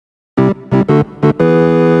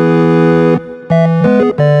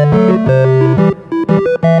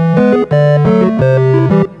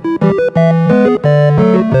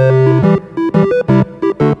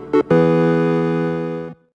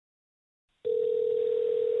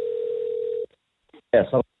Yes.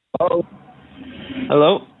 Hello.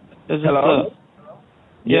 Hello? Is Hello. this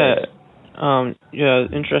yeah,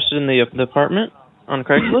 interested in the apartment on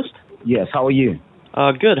Craigslist? Yes. How are you?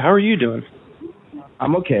 Good. How are you doing?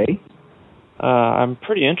 I'm okay. I'm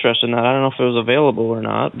pretty interested in that. I don't know if it was available or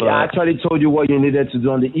not, but Yeah, I actually told you what you needed to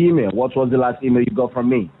do on the email. What was the last email you got from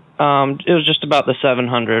me? it was just about the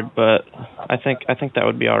 700, but I think that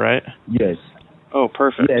would be all right. Yes. Oh,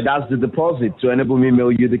 perfect. Yeah, that's the deposit to enable me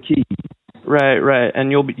mail you the key. Right,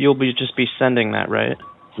 and you'll be just be sending that, right?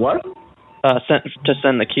 What?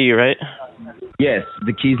 Send the key, right? Yes,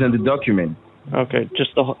 the keys and the document. Okay,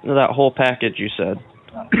 just that whole package you said.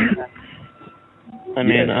 I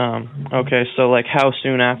mean, okay, so like how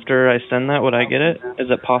soon after I send that would I get it? Is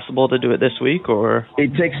it possible to do it this week or?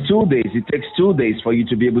 It takes 2 days. It takes 2 days for you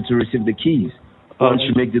to be able to receive the keys. Once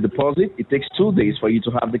you make the deposit, it takes 2 days for you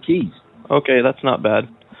to have the keys. Okay, that's not bad.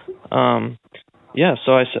 Yeah,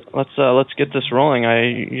 so let's get this rolling.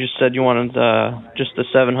 You just said you wanted just the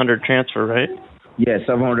 700 transfer, right? Yeah,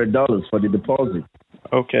 $700 for the deposit.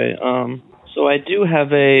 Okay. So I do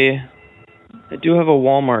have a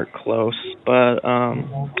Walmart close, but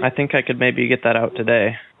I think I could maybe get that out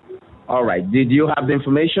today. All right. Did you have the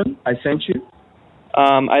information I sent you?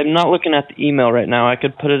 I'm not looking at the email right now. I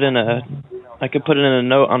could put it in a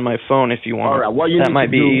note on my phone if you want. All right. What you that need might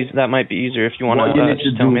to be do, that might be easier if you want what you need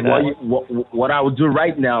to tell do, me that. what I will do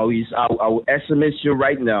right now is I will SMS you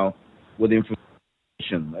right now with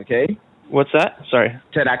information. Okay. What's that? Sorry.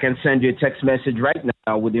 Said I can send you a text message right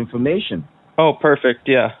now with information. Oh, perfect.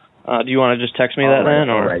 Yeah. Do you want to just text me that then,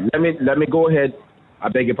 or? All right. Let me go ahead. I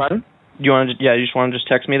beg your pardon. You just want to just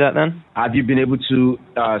text me that then? Have you been able to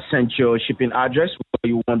send your shipping address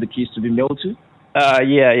where you want the keys to be mailed to?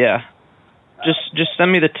 Yeah. Just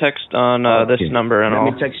send me the text on this number and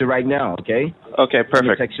Let me text you right now, okay? Okay, perfect.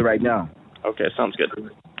 Let me text you right now. Okay, sounds good.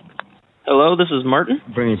 Hello, this is Martin.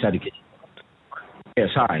 Bring inside the kitchen. Yes,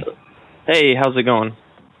 hi. Hey, how's it going?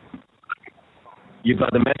 You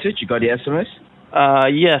got the message? You got the SMS?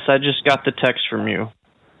 Yes, I just got the text from you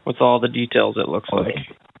with all the details, it looks like.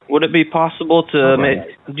 Would it be possible to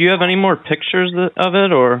do you have any more pictures of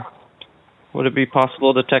it, or would it be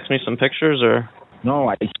possible to text me some pictures, or? No,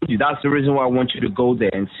 I told you. That's the reason why I want you to go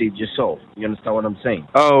there and see it yourself. You understand what I'm saying?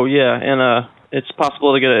 Oh, yeah, and it's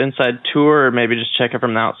possible to get an inside tour or maybe just check it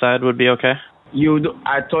from the outside would be okay?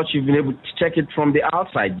 I thought you've been able to check it from the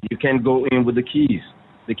outside. You can't go in with the keys.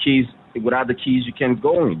 Without the keys, you can't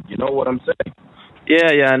go in. You know what I'm saying?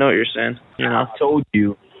 Yeah, I know what you're saying. You know. I told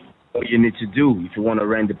you what you need to do if you want to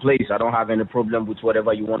rent the place. I don't have any problem with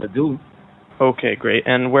whatever you want to do. Okay, great.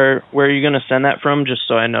 And where are you going to send that from, just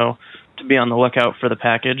so I know to be on the lookout for the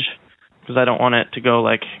package? Because I don't want it to go,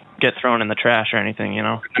 get thrown in the trash or anything, you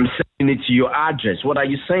know? I'm sending it to your address. What are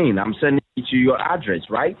you saying? I'm sending it to your address,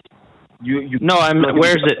 right? No,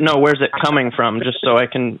 where's it coming from, just so I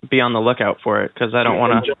can be on the lookout for it, because I don't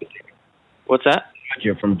want to... What's that?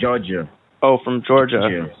 Georgia, from Georgia. Oh, from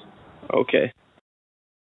Georgia. Okay.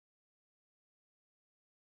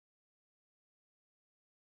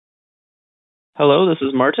 Hello, this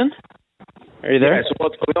is Martin. Are you there? Yeah, so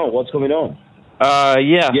what's going on?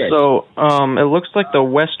 Yeah, yes. So it looks like the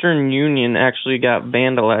Western Union actually got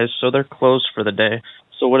vandalized, so they're closed for the day.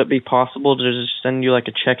 So would it be possible to just send you a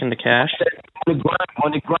check into cash?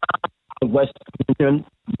 Moneygram, Western Union,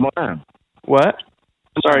 Moneygram. What?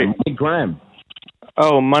 Sorry. Moneygram.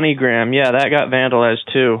 Oh, Moneygram. Yeah, that got vandalized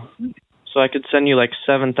too. So I could send you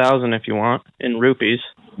 7,000 if you want in rupees.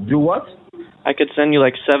 Do what? I could send you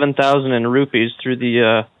 7,000 in rupees through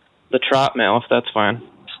the Trot mail if that's fine.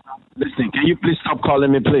 Listen, can you please stop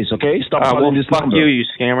calling me, please? Okay, stop calling this fuck number. You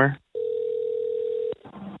scammer.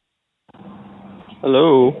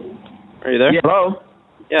 Hello. Are you there? Yeah, hello.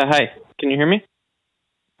 Yeah, hi. Can you hear me?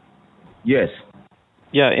 Yes.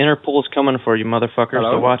 Yeah, Interpol's coming for you, motherfucker.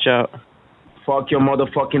 Hello? So watch out. Fuck your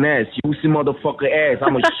motherfucking ass. You see motherfucker ass.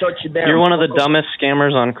 I'm gonna shut you down. You're one of the dumbest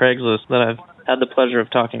scammers on Craigslist that I've had the pleasure of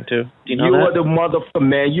talking to. Do you know that? You are the motherfucker,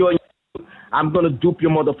 man. I'm gonna dupe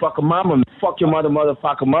your motherfucker mama. Fuck your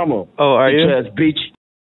motherfucker mama. Oh, are you? Bitch ass bitch.